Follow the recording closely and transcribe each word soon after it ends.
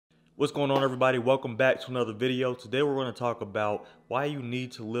What's going on, everybody? Welcome back to another video. Today we're going to talk about why you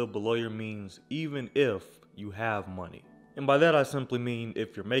need to live below your means even if you have money. And by that I simply mean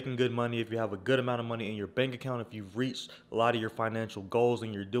if you're making good money, if you have a good amount of money in your bank account, if you've reached a lot of your financial goals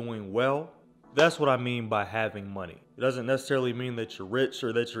and you're doing well. That's what I mean by having money. It doesn't necessarily mean that you're rich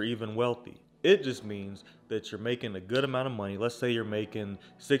or that you're even wealthy. It just means that you're making a good amount of money. Let's say you're making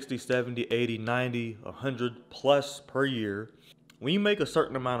 60, 70, 80, 90, 100 plus per year. When you make a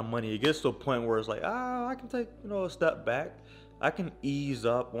certain amount of money, it gets to a point where it's like, I can take, a step back. I can ease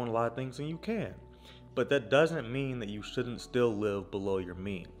up on a lot of things, and you can. But that doesn't mean that you shouldn't still live below your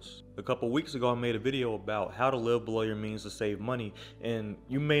means. A couple weeks ago, I made a video about how to live below your means to save money, and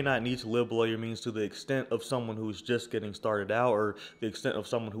you may not need to live below your means to the extent of someone who's just getting started out, or the extent of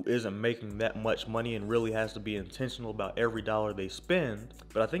someone who isn't making that much money and really has to be intentional about every dollar they spend.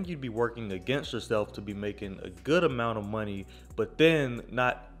 But I think you'd be working against yourself to be making a good amount of money, but then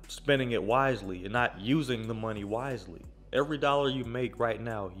not spending it wisely and not using the money wisely. Every dollar you make right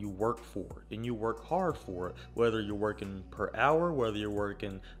now, you work for, and you work hard for it. Whether you're working per hour, whether you're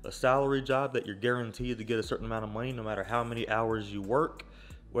working a salary job that you're guaranteed to get a certain amount of money no matter how many hours you work,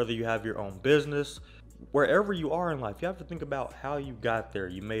 whether you have your own business, wherever you are in life, you have to think about how you got there.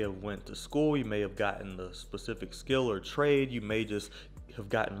 You may have went to school, you may have gotten the specific skill or trade, you may just have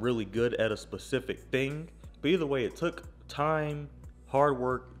gotten really good at a specific thing. But either way, it took time, hard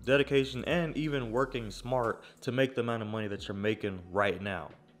work, dedication, and even working smart to make the amount of money that you're making right now.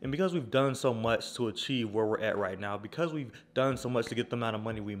 And because we've done so much to achieve where we're at right now, because we've done so much to get the amount of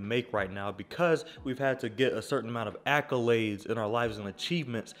money we make right now, because we've had to get a certain amount of accolades in our lives and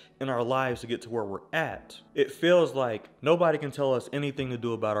achievements in our lives to get to where we're at, it feels like nobody can tell us anything to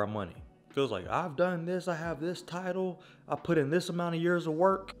do about our money. It feels like I've done this, I have this title, I put in this amount of years of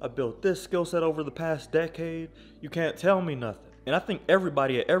work, I built this skill set over the past decade. You can't tell me nothing. And I think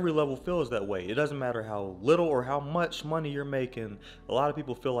everybody at every level feels that way. It doesn't matter how little or how much money you're making. A lot of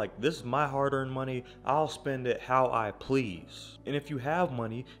people feel like, this is my hard-earned money, I'll spend it how I please. And if you have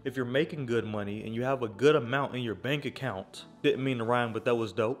money, if you're making good money and you have a good amount in your bank account, didn't mean to rhyme, but that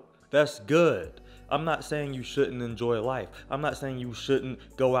was dope, that's good. I'm not saying you shouldn't enjoy life. I'm not saying you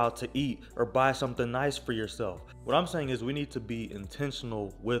shouldn't go out to eat or buy something nice for yourself. What I'm saying is we need to be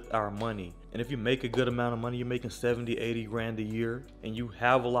intentional with our money. And if you make a good amount of money, you're making 70, 80 grand a year, and you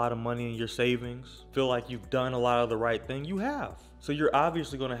have a lot of money in your savings, feel like you've done a lot of the right thing, you have. So you're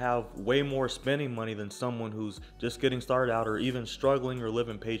obviously going to have way more spending money than someone who's just getting started out or even struggling or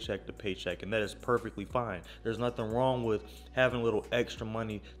living paycheck to paycheck, and that is perfectly fine. There's nothing wrong with having a little extra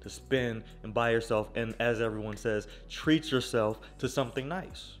money to spend and buy yourself, and as everyone says, treat yourself to something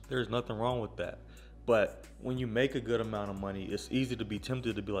nice. There's nothing wrong with that. But when you make a good amount of money, it's easy to be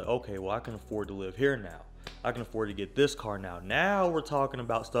tempted to be like, okay, well, I can afford to live here now. I can afford to get this car now. Now we're talking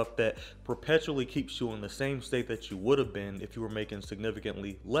about stuff that perpetually keeps you in the same state that you would have been if you were making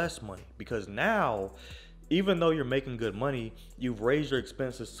significantly less money. Because now, even though you're making good money, you've raised your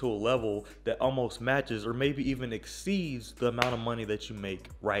expenses to a level that almost matches or maybe even exceeds the amount of money that you make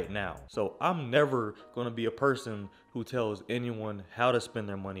right now. So I'm never going to be a person who tells anyone how to spend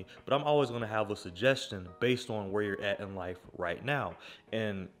their money, but I'm always going to have a suggestion based on where you're at in life right now.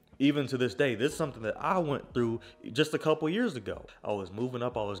 And even to this day, this is something that I went through just a couple years ago. I was moving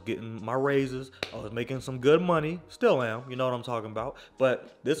up, I was getting my raises, I was making some good money, still am, you know what I'm talking about.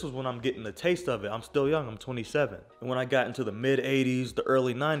 But this was when I'm getting a taste of it. I'm still young, I'm 27. And when I got into the mid 80s, the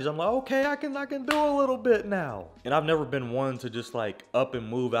early 90s, I'm like, okay, I can do a little bit now. And I've never been one to just like up and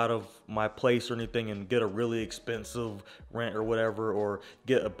move out of my place or anything and get a really expensive rent or whatever, or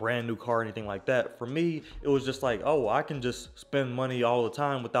get a brand new car or anything like that. For me, it was just like, oh, I can just spend money all the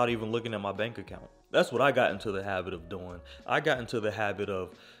time without even looking at my bank account. That's what I got into the habit of doing. I got into the habit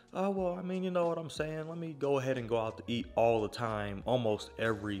of, oh, well, I mean, you know what I'm saying? Let me go ahead and go out to eat all the time, almost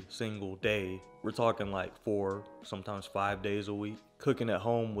every single day. We're talking like 4, sometimes 5 days a week. Cooking at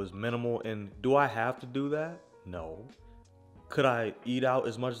home was minimal. And do I have to do that? No. Could I eat out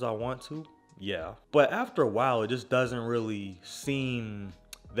as much as I want to? Yeah. But after a while, it just doesn't really seem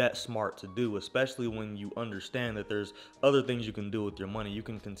that smart to do, especially when you understand that there's other things you can do with your money. You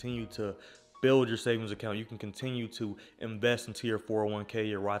can continue to build your savings account. You can continue to invest into your 401k,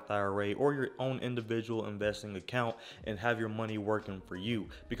 your Roth IRA, or your own individual investing account and have your money working for you.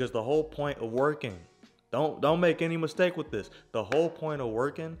 Because the whole point of working, don't make any mistake with this. The whole point of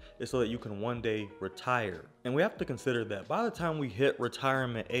working is so that you can one day retire. And we have to consider that by the time we hit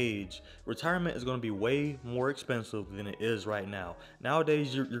retirement age, retirement is going to be way more expensive than it is right now.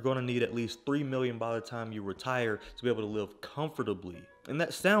 Nowadays, you're going to need at least $3 million by the time you retire to be able to live comfortably. And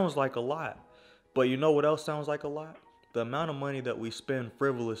that sounds like a lot. But you know what else sounds like a lot? The amount of money that we spend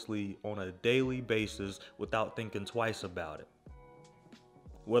frivolously on a daily basis without thinking twice about it,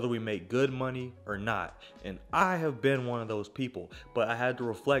 whether we make good money or not. And I have been one of those people, but I had to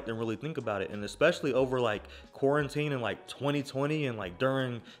reflect and really think about it. And especially over like quarantine and like 2020 and like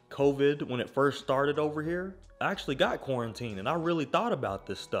during COVID when it first started over here, I actually got quarantined and I really thought about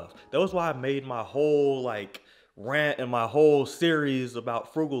this stuff. That was why I made my whole like rant and my whole series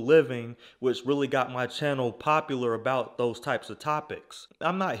about frugal living, which really got my channel popular about those types of topics.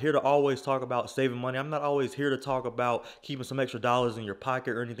 I'm not here to always talk about saving money. I'm not always here to talk about keeping some extra dollars in your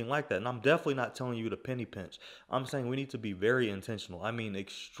pocket or anything like that. And I'm definitely not telling you to penny pinch. I'm saying we need to be very intentional. I mean,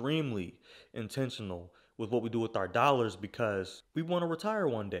 extremely intentional with what we do with our dollars, because we want to retire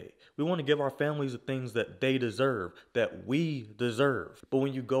one day. We want to give our families the things that they deserve, that we deserve. But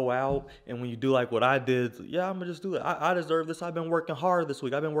when you go out and when you do like what I did, yeah, I'm gonna just do it. I deserve this. I've been working hard this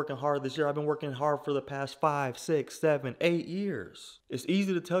week. I've been working hard this year. I've been working hard for the past 5, 6, 7, 8 years. It's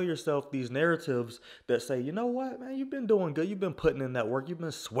easy to tell yourself these narratives that say, you know what, man, you've been doing good. You've been putting in that work. You've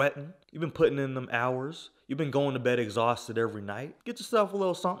been sweating. You've been putting in them hours. You've been going to bed exhausted every night. Get yourself a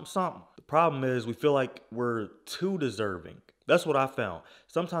little something, something. The problem is we feel like we're too deserving. That's what I found.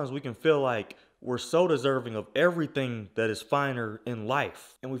 Sometimes we can feel like we're so deserving of everything that is finer in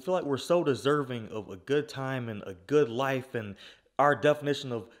life. And we feel like we're so deserving of a good time and a good life. And our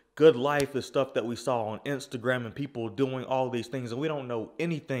definition of good life is stuff that we saw on Instagram and people doing all these things. And we don't know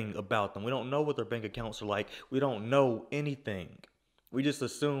anything about them. We don't know what their bank accounts are like. We don't know anything. We just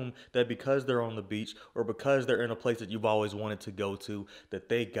assume that because they're on the beach or because they're in a place that you've always wanted to go to, that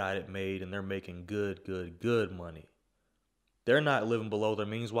they got it made and they're making good money. They're not living below their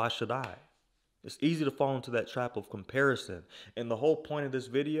means. Why should I? It's easy to fall into that trap of comparison. And the whole point of this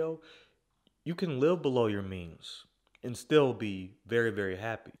video, you can live below your means and still be very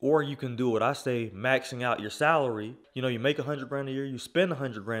happy. Or you can do what I say, maxing out your salary. You know, you make $100 grand a year, you spend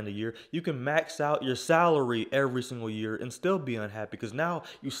 $100 grand a year. You can max out your salary every single year and still be unhappy because now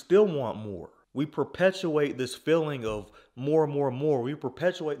you still want more. We perpetuate this feeling of more. We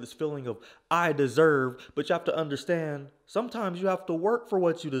perpetuate this feeling of I deserve, but you have to understand, sometimes you have to work for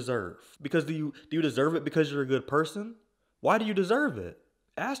what you deserve. Because do you deserve it because you're a good person? Why do you deserve it?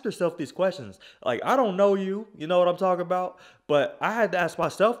 Ask yourself these questions. Like, I don't know you, you know what I'm talking about? But I had to ask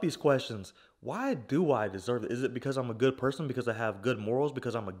myself these questions. Why do I deserve it? Is it because I'm a good person? Because I have good morals?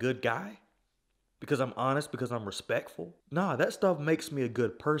 Because I'm a good guy? Because I'm honest? Because I'm respectful? Nah, that stuff makes me a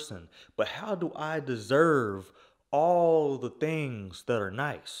good person. But how do I deserve all the things that are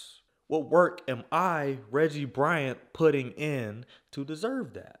nice? What work am I, Reggie Bryant, putting in to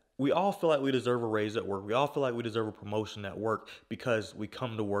deserve that? We all feel like we deserve a raise at work. We all feel like we deserve a promotion at work because we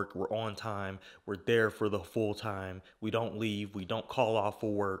come to work, we're on time, we're there for the full time, we don't leave, we don't call off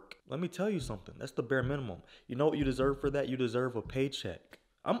for work. Let me tell you something, that's the bare minimum. You know what you deserve for that? You deserve a paycheck.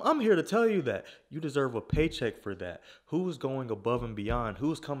 I'm here to tell you that. You deserve a paycheck for that. Who's going above and beyond?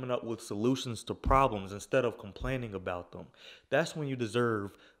 Who's coming up with solutions to problems instead of complaining about them? That's when you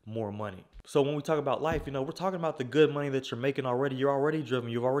deserve more money. So when we talk about life, you know, we're talking about the good money that you're making already. You're already driven.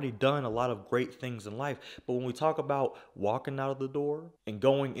 You've already done a lot of great things in life. But when we talk about walking out of the door and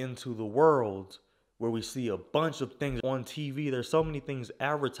going into the world where we see a bunch of things on TV, there's so many things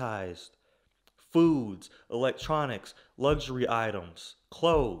advertised. Foods, electronics, luxury items,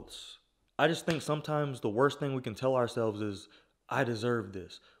 clothes. I just think sometimes the worst thing we can tell ourselves is, I deserve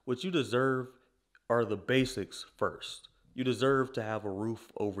this. What you deserve are the basics first. You deserve to have a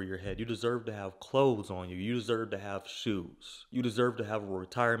roof over your head. You deserve to have clothes on you. You deserve to have shoes. You deserve to have a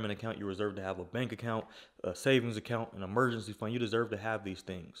retirement account. You deserve to have a bank account, a savings account, an emergency fund. You deserve to have these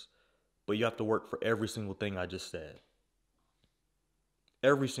things. But you have to work for every single thing I just said.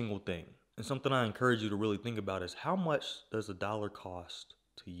 Every single thing. And something I encourage you to really think about is, how much does a dollar cost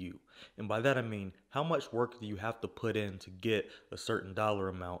to you? And by that I mean, how much work do you have to put in to get a certain dollar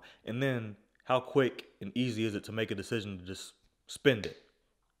amount? And then how quick and easy is it to make a decision to just spend it?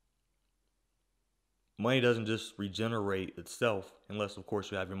 Money doesn't just regenerate itself, unless of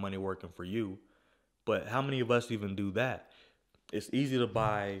course you have your money working for you. But how many of us even do that? It's easy to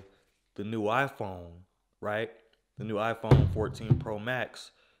buy the new iPhone, right? The new iPhone 14 Pro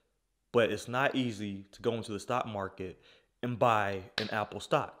Max. But it's not easy to go into the stock market and buy an Apple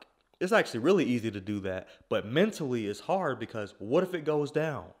stock. It's actually really easy to do that, but mentally it's hard because what if it goes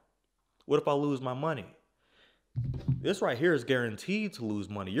down? What if I lose my money? This right here is guaranteed to lose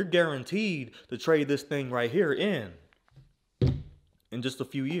money. You're guaranteed to trade this thing right here in just a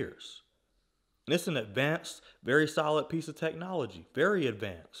few years. And it's an advanced, very solid piece of technology, very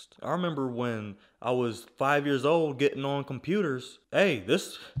advanced. I remember when I was 5 years old getting on computers. Hey,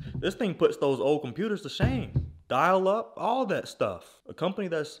 this thing puts those old computers to shame. dial up, all that stuff. A company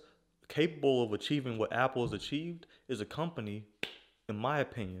that's capable of achieving what Apple has achieved is a company, in my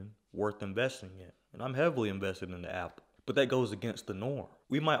opinion, worth investing in. And I'm heavily invested in the Apple. But that goes against the norm.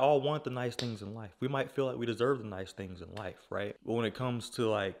 We might all want the nice things in life. We might feel like we deserve the nice things in life, right? But when it comes to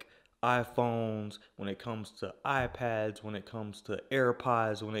like iPhones, when it comes to iPads, when it comes to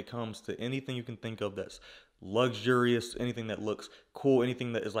AirPods, when it comes to anything you can think of that's luxurious, anything that looks cool,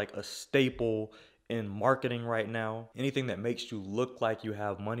 anything that is like a staple in marketing right now, anything that makes you look like you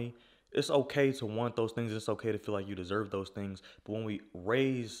have money, it's okay to want those things. It's okay to feel like you deserve those things. But when we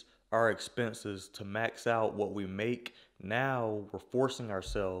raise our expenses to max out what we make, now we're forcing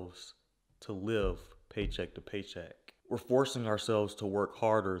ourselves to live paycheck to paycheck. We're forcing ourselves to work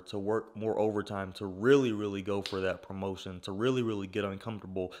harder, to work more overtime, to really, really go for that promotion, to really, really get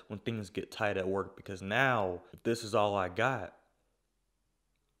uncomfortable when things get tight at work. Because now, if this is all I got,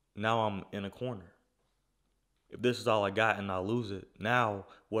 now I'm in a corner. If this is all I got and I lose it, now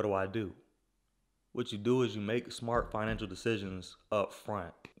what do? What you do is you make smart financial decisions up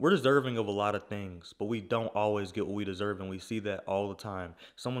front. We're deserving of a lot of things, but we don't always get what we deserve, and we see that all the time.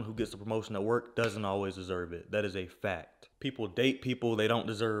 Someone who gets the promotion at work doesn't always deserve it. That is a fact. People date people they don't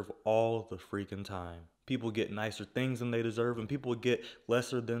deserve all the freaking time. People get nicer things than they deserve, and people get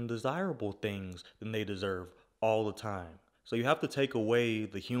lesser than desirable things than they deserve all the time. So you have to take away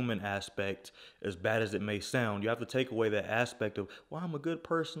the human aspect, as bad as it may sound. You have to take away that aspect of, well, I'm a good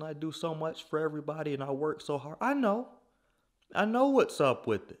person. I do so much for everybody and I work so hard. I know what's up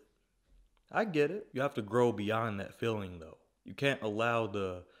with it. I get it. You have to grow beyond that feeling though. You can't allow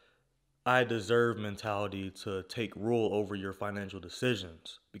the I deserve mentality to take rule over your financial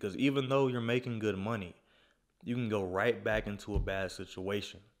decisions, because even though you're making good money, you can go right back into a bad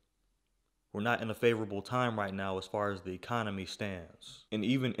situation. We're not in a favorable time right now as far as the economy stands. And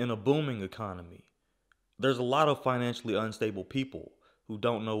even in a booming economy, there's a lot of financially unstable people who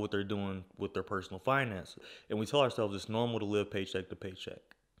don't know what they're doing with their personal finances. And we tell ourselves it's normal to live paycheck to paycheck.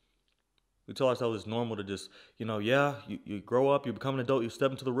 We tell ourselves it's normal to just, you grow up, you become an adult, you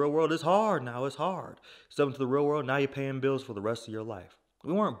step into the real world. It's hard now, it's hard. Step into the real world, now you're paying bills for the rest of your life.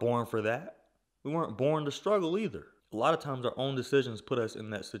 We weren't born for that. We weren't born to struggle either. A lot of times our own decisions put us in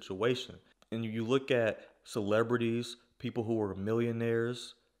that situation. And you look at celebrities, people who are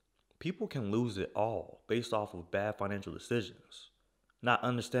millionaires, people can lose it all based off of bad financial decisions. Not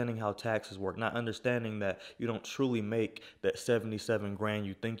understanding how taxes work, not understanding that you don't truly make that 77 grand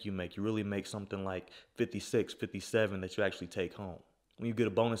you think you make. You really make something like 56, 57 that you actually take home. When you get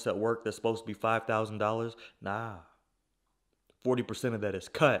a bonus at work that's supposed to be $5,000, nah. 40% of that is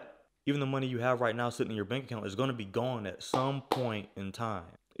cut. Even the money you have right now sitting in your bank account is going to be gone at some point in time.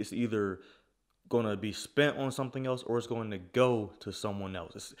 It's either going to be spent on something else or it's going to go to someone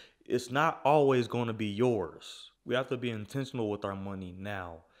else. It's not always going to be yours. We have to be intentional with our money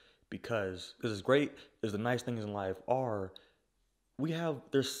now, because as great as the nice things in life are,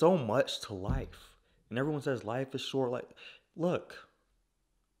 there's so much to life. And everyone says life is short. Like, look,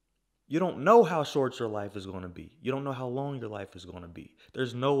 you don't know how short your life is going to be. You don't know how long your life is going to be.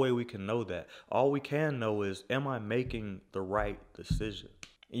 There's no way we can know that. All we can know is, am I making the right decision?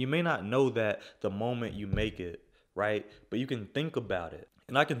 And you may not know that the moment you make it, right? But you can think about it.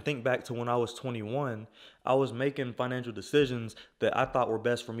 And I can think back to when I was 21, I was making financial decisions that I thought were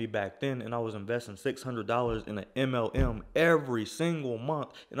best for me back then. And I was investing $600 in an MLM every single month.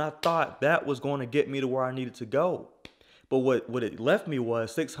 And I thought that was going to get me to where I needed to go. But what it left me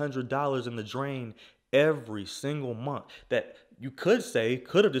was $600 in the drain every single month that you could say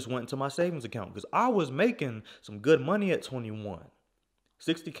could have just went into my savings account, because I was making some good money at 21.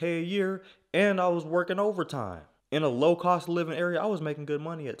 $60K a year, and I was working overtime. In a low cost of living area, I was making good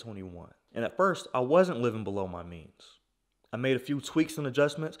money at 21. And at first, I wasn't living below my means. I made a few tweaks and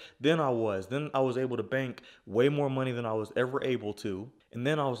adjustments, then I was able to bank way more money than I was ever able to. And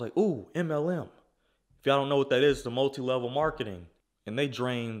then I was like, ooh, MLM. If y'all don't know what that is, it's the multi-level marketing. And they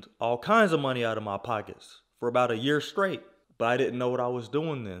drained all kinds of money out of my pockets for about a year straight. But I didn't know what I was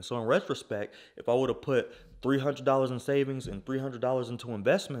doing then. So in retrospect, if I would have put $300 in savings and $300 into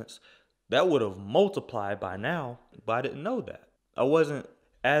investments, that would have multiplied by now, but I didn't know that. I wasn't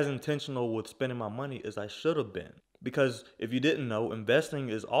as intentional with spending my money as I should have been. Because if you didn't know, investing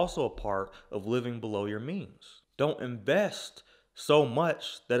is also a part of living below your means. Don't invest so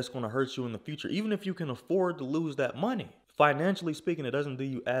much that it's going to hurt you in the future, even if you can afford to lose that money. Financially speaking, it doesn't do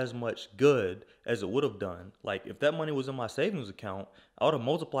you as much good as it would have done. Like if that money was in my savings account, I would have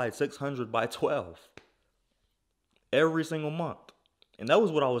multiplied 600 by 12 every single month. And that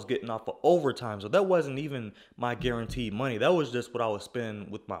was what I was getting off of overtime. So that wasn't even my guaranteed money. That was just what I was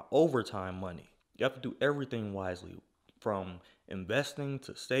spending with my overtime money. You have to do everything wisely, from investing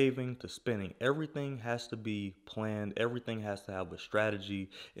to saving to spending. Everything has to be planned. Everything has to have a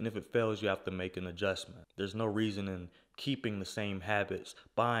strategy. And if it fails, you have to make an adjustment. There's no reason in keeping the same habits,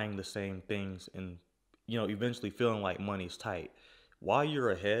 buying the same things, and eventually feeling like money's tight. While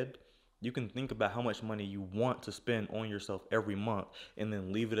you're ahead, you can think about how much money you want to spend on yourself every month and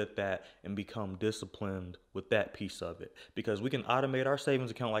then leave it at that and become disciplined with that piece of it. Because we can automate our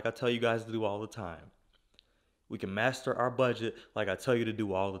savings account like I tell you guys to do all the time. We can master our budget like I tell you to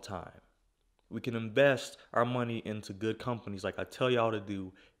do all the time. We can invest our money into good companies like I tell y'all to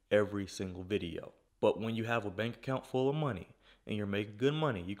do every single video. But when you have a bank account full of money and you're making good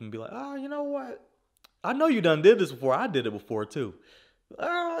money, you can be like, oh, you know what? I know you done did this before. I did it before too.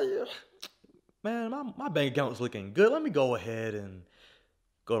 Yeah. Man, my bank account's looking good. Let me go ahead and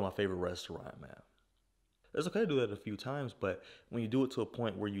go to my favorite restaurant, man. It's okay to do that a few times, but when you do it to a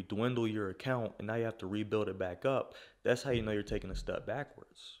point where you dwindle your account and now you have to rebuild it back up, that's how you know you're taking a step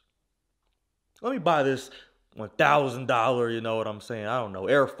backwards. Let me buy this $1,000, you know what I'm saying? I don't know,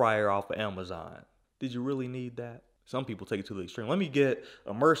 air fryer off of Amazon. Did you really need that? Some people take it to the extreme. Let me get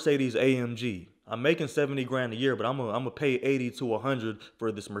a Mercedes AMG. I'm making 70 grand a year, but I'm gonna pay 80 to 100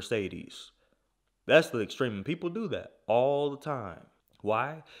 for this Mercedes. That's the extreme, and people do that all the time.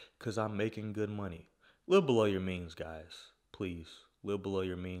 Why? Because I'm making good money. Live below your means, guys. Please, live below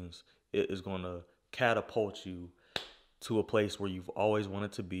your means. It is going to catapult you to a place where you've always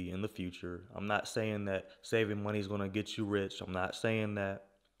wanted to be in the future. I'm not saying that saving money is going to get you rich. I'm not saying that.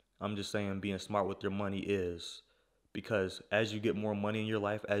 I'm just saying being smart with your money is. Because as you get more money in your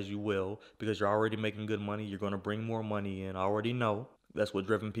life, as you will, because you're already making good money, you're going to bring more money in. I already know. That's what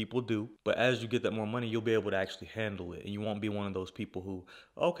driven people do. But as you get that more money, you'll be able to actually handle it. And you won't be one of those people who,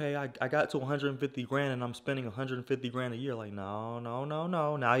 okay, I got to 150 grand and I'm spending 150 grand a year. Like, no.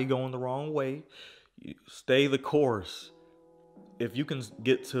 Now you're going the wrong way. Stay the course. If you can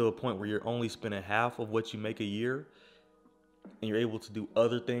get to a point where you're only spending half of what you make a year and you're able to do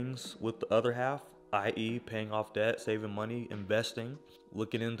other things with the other half, i.e. paying off debt, saving money, investing,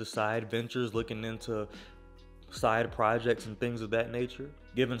 looking into side ventures, looking into side projects and things of that nature,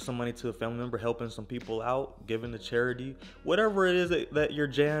 giving some money to a family member, helping some people out, giving to charity, whatever it is that your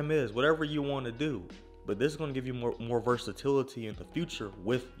jam is, whatever you want to do. But this is going to give you more versatility in the future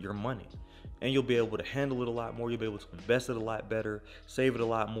with your money. And you'll be able to handle it a lot more. You'll be able to invest it a lot better, save it a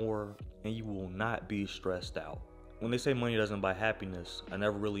lot more, and you will not be stressed out. When they say money doesn't buy happiness, I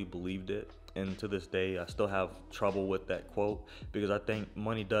never really believed it. And to this day, I still have trouble with that quote because I think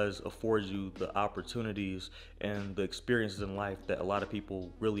money does afford you the opportunities and the experiences in life that a lot of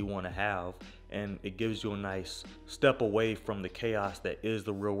people really want to have. And it gives you a nice step away from the chaos that is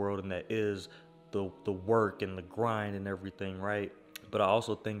the real world and that is the work and the grind and everything, right? But I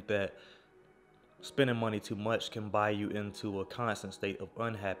also think that spending money too much can buy you into a constant state of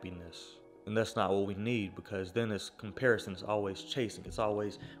unhappiness. And that's not what we need, because then it's comparison. It's always chasing. It's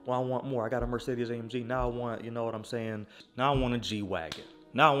always, well, I want more. I got a Mercedes AMG. Now I want, you know what I'm saying? Now I want a G-Wagon.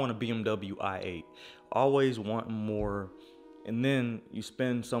 Now I want a BMW i8. Always wanting more. And then you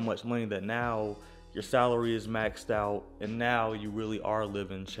spend so much money that now your salary is maxed out. And now you really are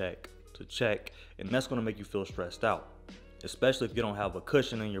living check to check. And that's going to make you feel stressed out, especially if you don't have a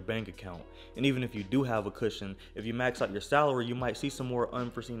cushion in your bank account. And even if you do have a cushion, if you max out your salary, you might see some more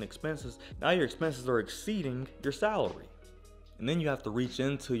unforeseen expenses. Now your expenses are exceeding your salary. And then you have to reach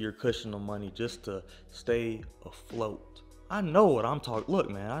into your cushion of money just to stay afloat. I know what I'm talking, look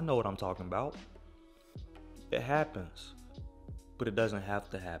man, I know what I'm talking about. It happens, but it doesn't have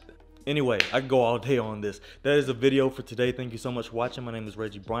to happen. Anyway, I could go all day on this. That is the video for today. Thank you so much for watching. My name is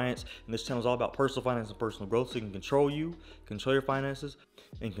Reggie Bryant, and this channel is all about personal finance and personal growth, so you can control you, control your finances,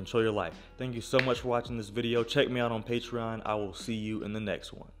 and control your life. Thank you so much for watching this video. Check me out on Patreon. I will see you in the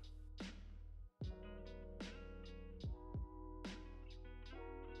next one.